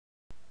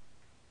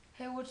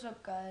Hey, what's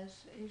up,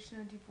 guys?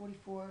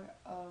 H1944.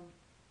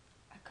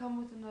 I come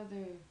with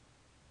another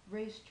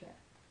racetrack.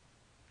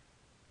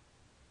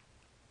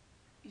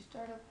 You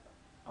start up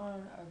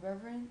on a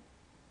Reverend,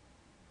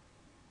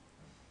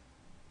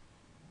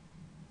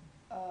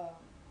 uh,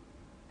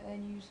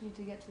 and you just need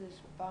to get to this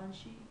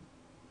Banshee.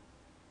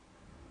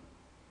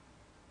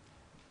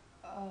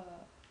 Uh,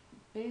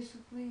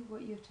 Basically,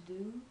 what you have to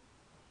do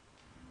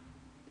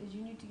is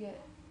you need to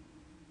get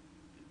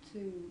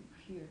to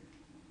here.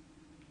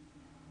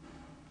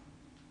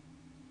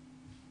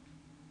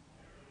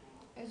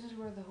 This is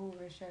where the whole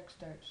racetrack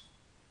starts.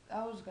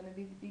 That was gonna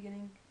be the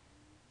beginning,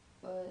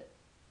 but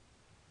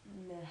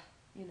meh,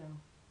 you know.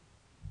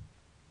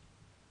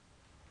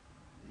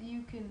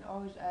 You can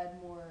always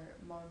add more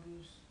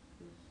mongooses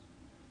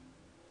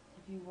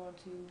if you want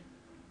to.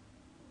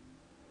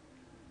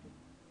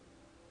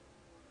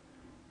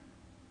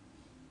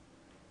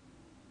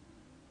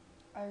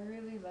 I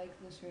really like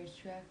this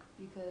racetrack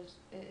because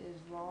it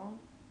is long,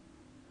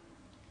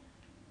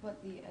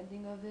 but the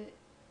ending of it,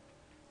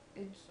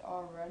 it's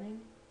all running.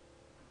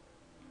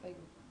 Like,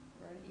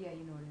 running, yeah,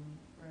 you know what I mean,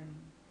 running.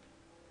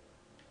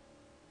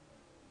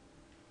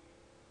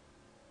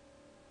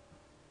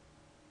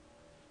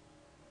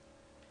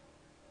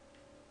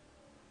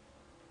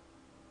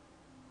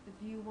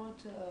 If you want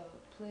to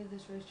play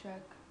this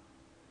racetrack,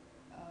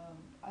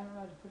 I don't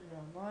know how to put it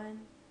online,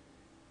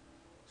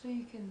 so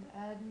you can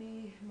add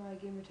me. My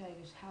gamer tag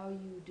is how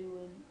you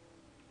doing,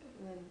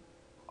 and then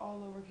all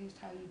lowercase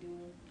how you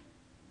doing,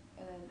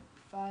 and then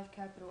 5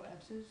 capital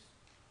X's.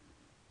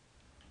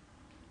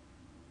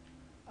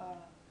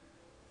 Uh,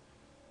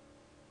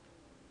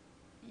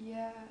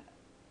 yeah,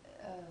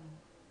 uh,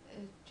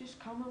 just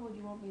comment what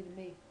you want me to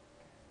make,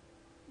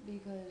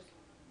 because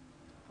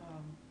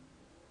um,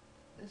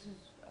 this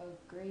is a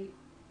great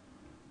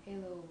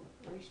Halo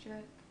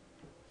racetrack.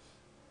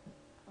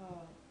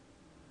 Uh,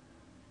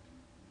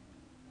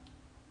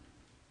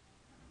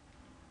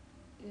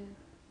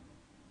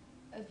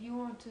 if you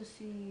want to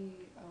see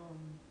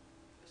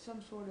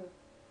some sort of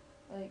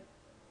like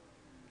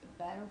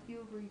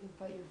battlefield where you can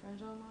fight your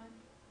friends online,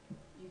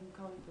 you can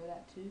comment for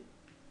that too.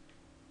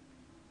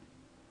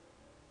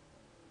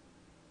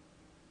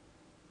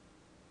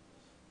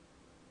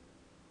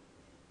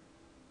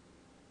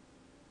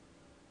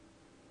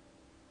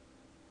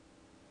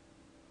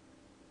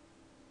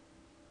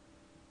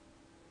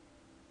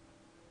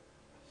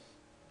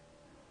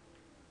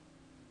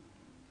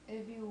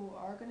 If you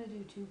are gonna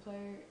do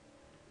 2-player,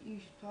 you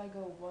should probably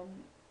go 1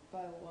 by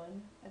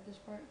 1 at this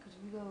part, because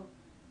if you go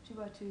 2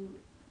 by 2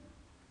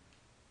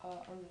 on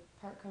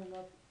the part coming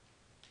up,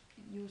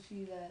 you'll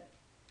see that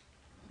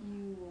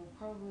you will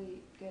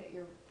probably get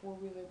your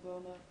 4-wheeler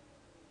blown up,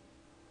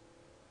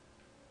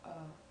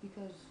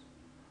 because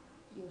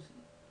you'll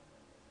see.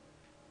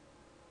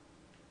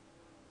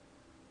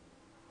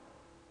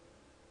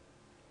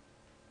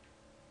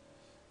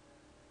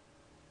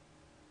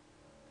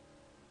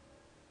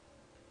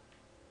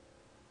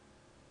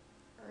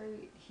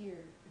 Right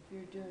here, if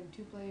you're doing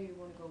 2-player, you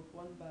want to go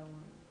 1 by 1.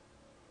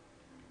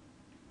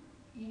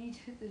 You need to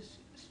hit this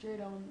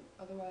straight on,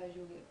 otherwise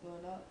you'll get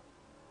blown up.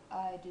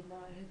 I did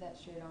not hit that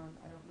straight on.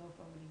 I don't know if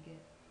I'm going to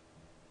get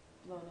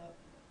blown up.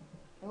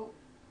 Nope.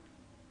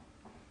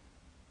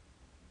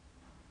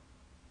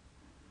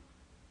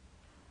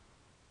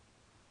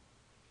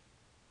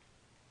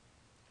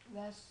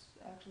 That's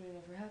actually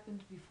never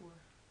happened before.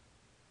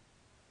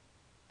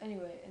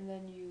 Anyway, and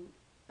then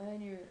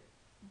you're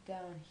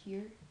down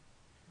here.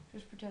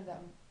 Just pretend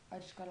that I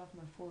just got off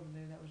my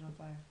 4-wheeler that was on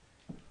fire.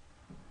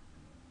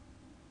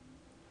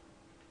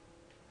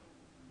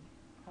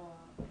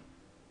 Uh,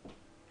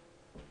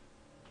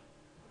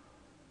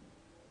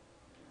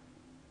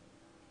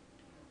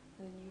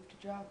 then you have to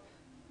drop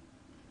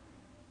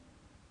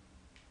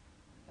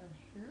down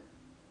here.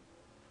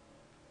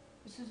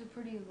 This is a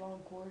pretty long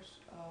course.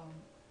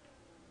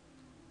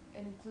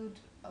 It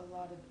includes a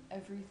lot of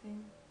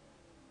everything.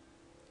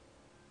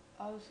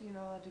 Obviously, you're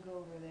not allowed to go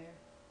over there,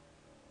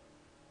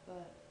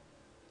 but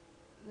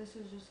this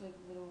is just like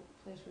a little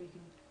place where you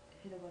can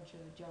hit a bunch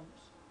of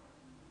jumps.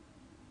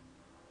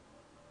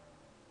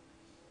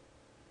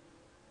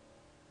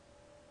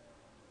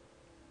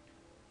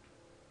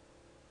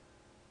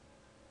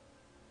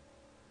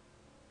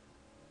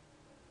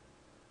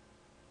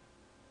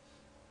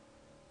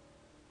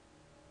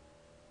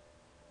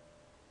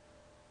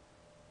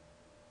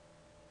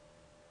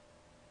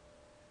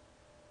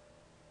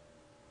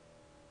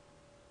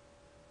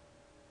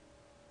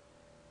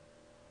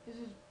 This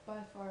is by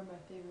far my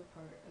favorite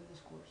part of this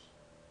course.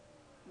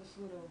 This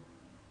little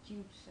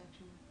cube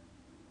section.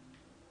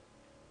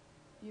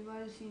 You might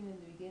have seen in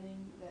the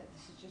beginning that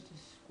this is just a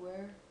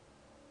square,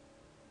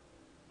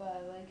 but I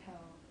like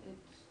how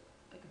it's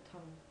like a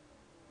tunnel.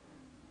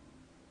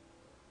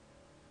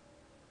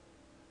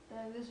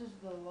 And this is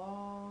the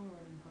long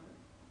running part.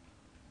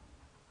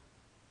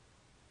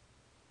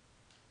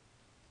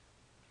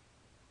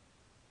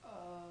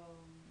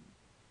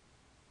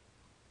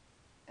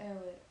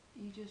 Anyway,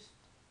 you just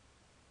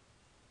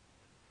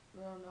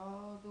run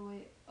all the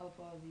way up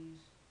all these.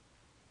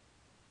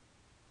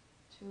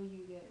 till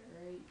you get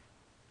right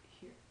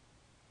here.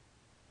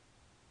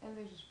 And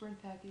there's a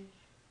sprint package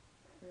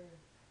for,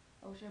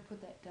 I wish I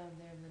put that down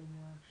there a little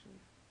more actually.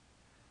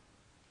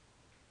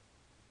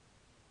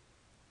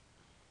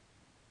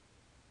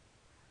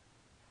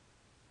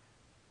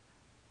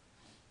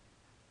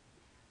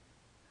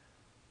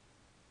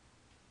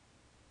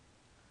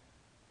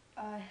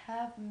 I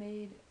have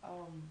made,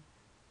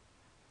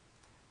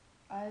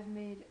 I've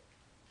made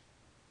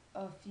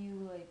a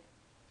few like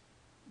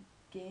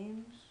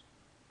games.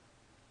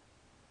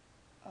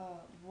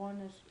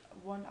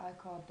 One I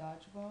call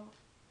dodgeball.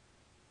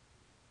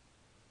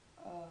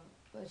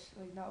 But it's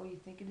like not what you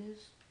think it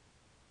is.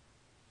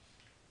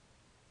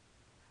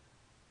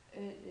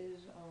 It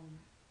is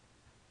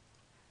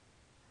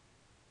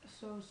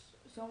so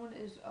someone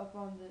is up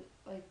on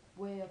the like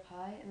way up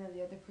high, and then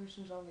the other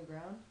person's on the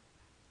ground,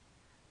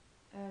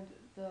 and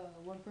the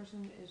one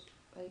person is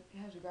like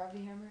has a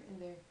gravity hammer,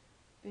 and they're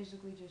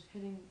basically just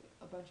hitting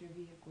a bunch of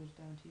vehicles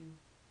down to you.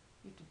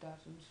 You have to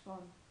dodge them. It's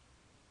fun.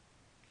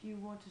 If you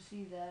want to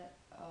see that,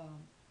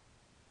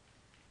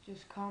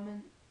 just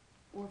comment,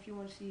 or if you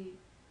want to see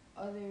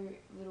other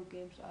little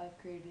games I've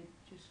created,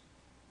 just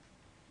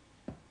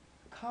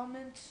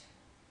comment,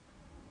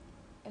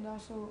 and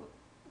also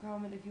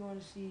comment if you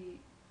want to see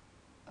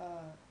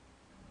uh,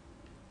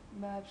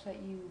 maps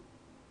that you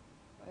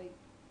like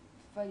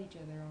fight each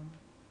other on.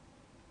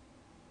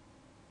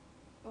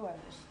 Oh, I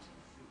missed.